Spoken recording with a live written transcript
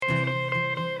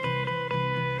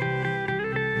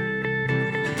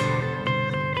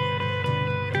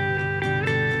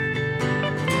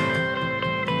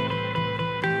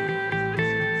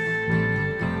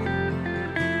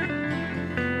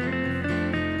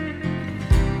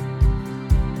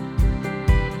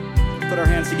put our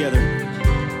hands together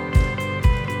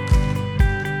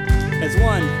as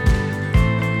one.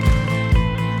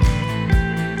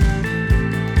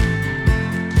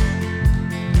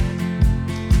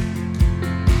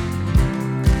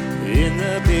 In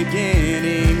the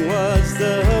beginning was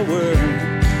the Word,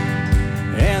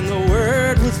 and the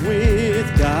Word was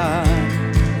with God,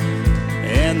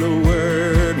 and the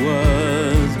Word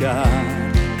was God.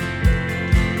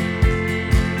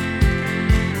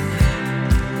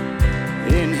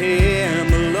 In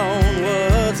Him alone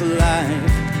was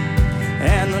life,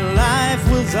 and the life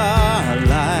was our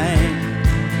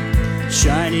light,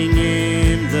 shining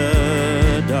in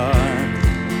the dark.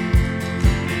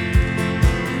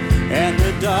 And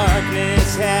the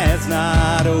darkness has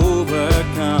not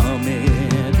overcome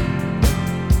it.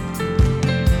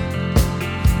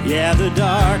 Yeah, the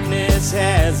darkness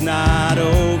has not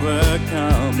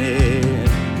overcome it.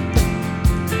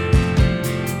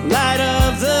 Light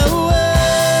of the world,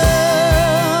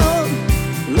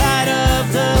 light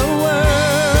of the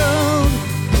world,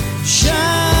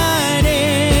 shine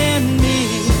in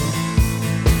me,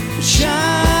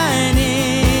 shine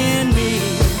in me.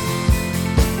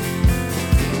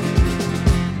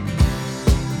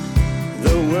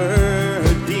 The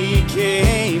Word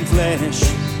became flesh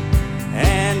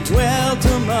and dwelt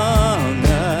among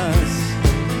us,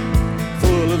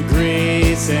 full of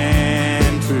grace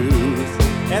and truth.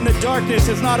 And the darkness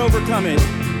has not overcome it.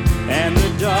 And the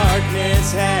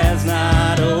darkness has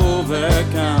not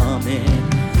overcome it.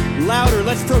 Louder,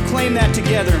 let's proclaim that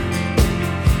together.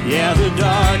 Yeah, the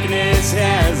darkness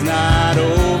has not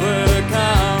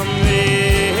overcome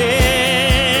it.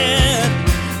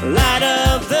 Light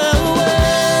of the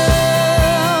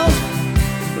world,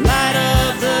 light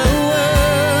of the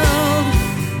world,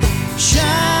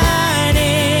 shine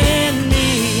in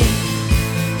me,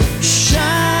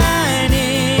 shine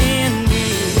in me.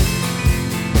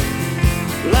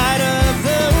 Light of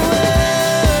the world,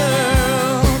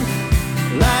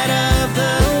 light of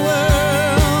the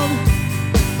world,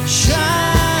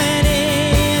 shine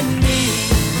in me,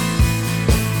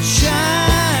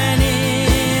 shine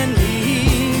in me.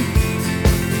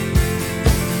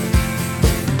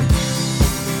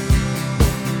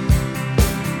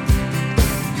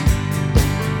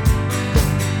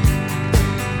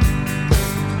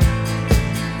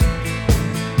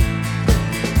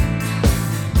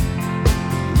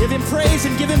 Give Him praise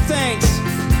and give Him thanks.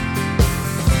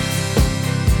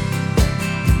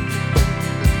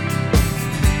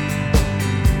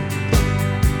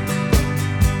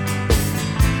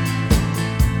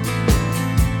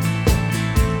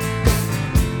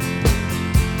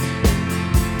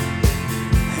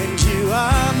 And you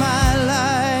are my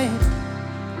light.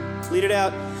 Lead it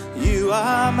out. You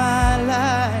are my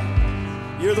light.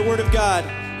 You're the Word of God.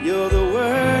 You're the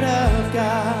Word of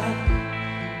God.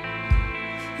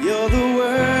 You're the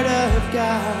Word of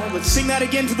God. Let's sing that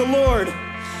again to the Lord.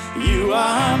 You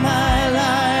are my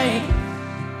light.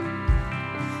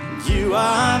 You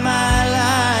are my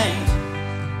light.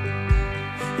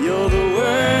 You're the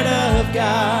Word of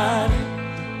God.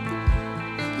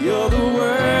 You're the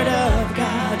Word of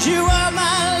God. You are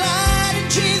my light, and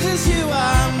Jesus, you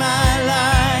are my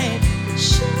light.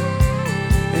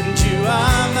 And you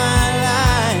are my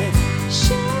light.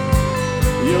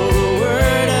 You're the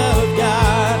Word of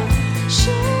God.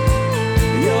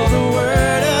 You're the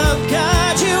Word of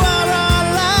God. You are our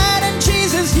light, and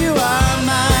Jesus, you are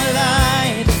my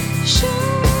light.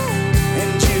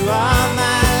 And you are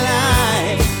my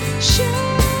light.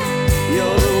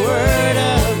 You're the Word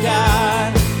of God.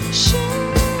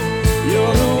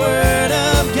 You're the Word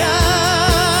of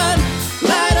God.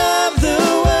 Light of the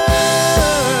world,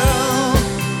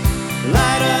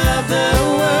 light of the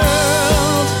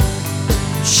world,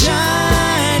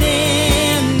 shine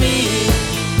in me,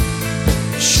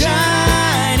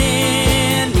 shine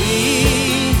in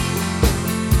me.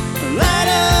 Light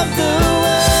of the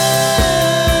world,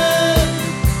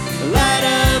 light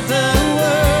of the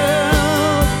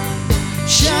world,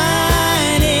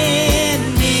 shine in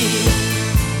me,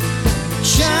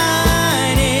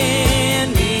 shine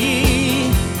in me.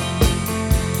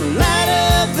 Light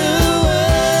of the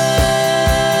world,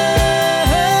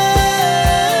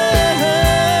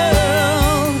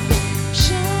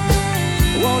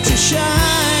 won't you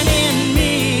shine in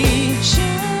me?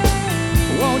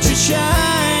 Won't you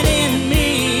shine in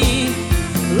me?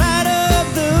 Light of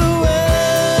the world,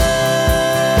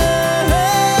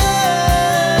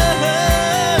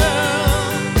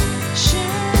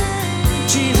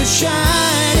 Jesus,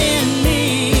 shine in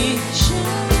me.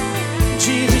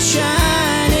 Jesus,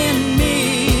 shine in me.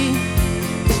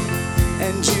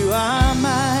 And you are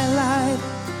my light.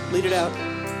 Lead it out.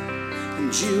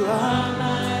 and you are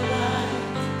my light.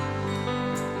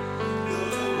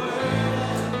 You're the Word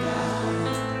of God.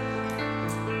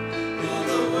 You're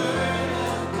the Word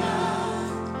of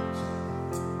God.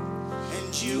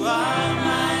 And you are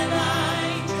my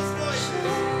light. Just voices.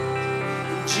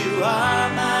 And you are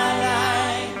my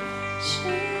light.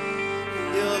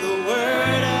 You're the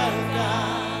Word of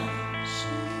God.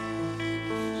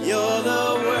 You're the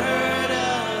Word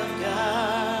of God.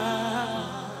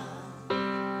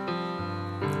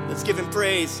 Let's give him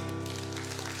praise.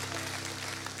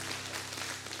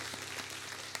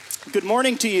 Good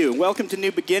morning to you. Welcome to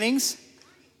New Beginnings.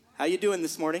 How you doing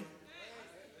this morning?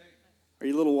 Are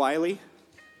you a little wily?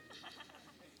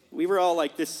 We were all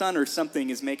like, this sun or something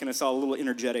is making us all a little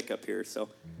energetic up here, so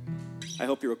I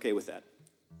hope you're okay with that.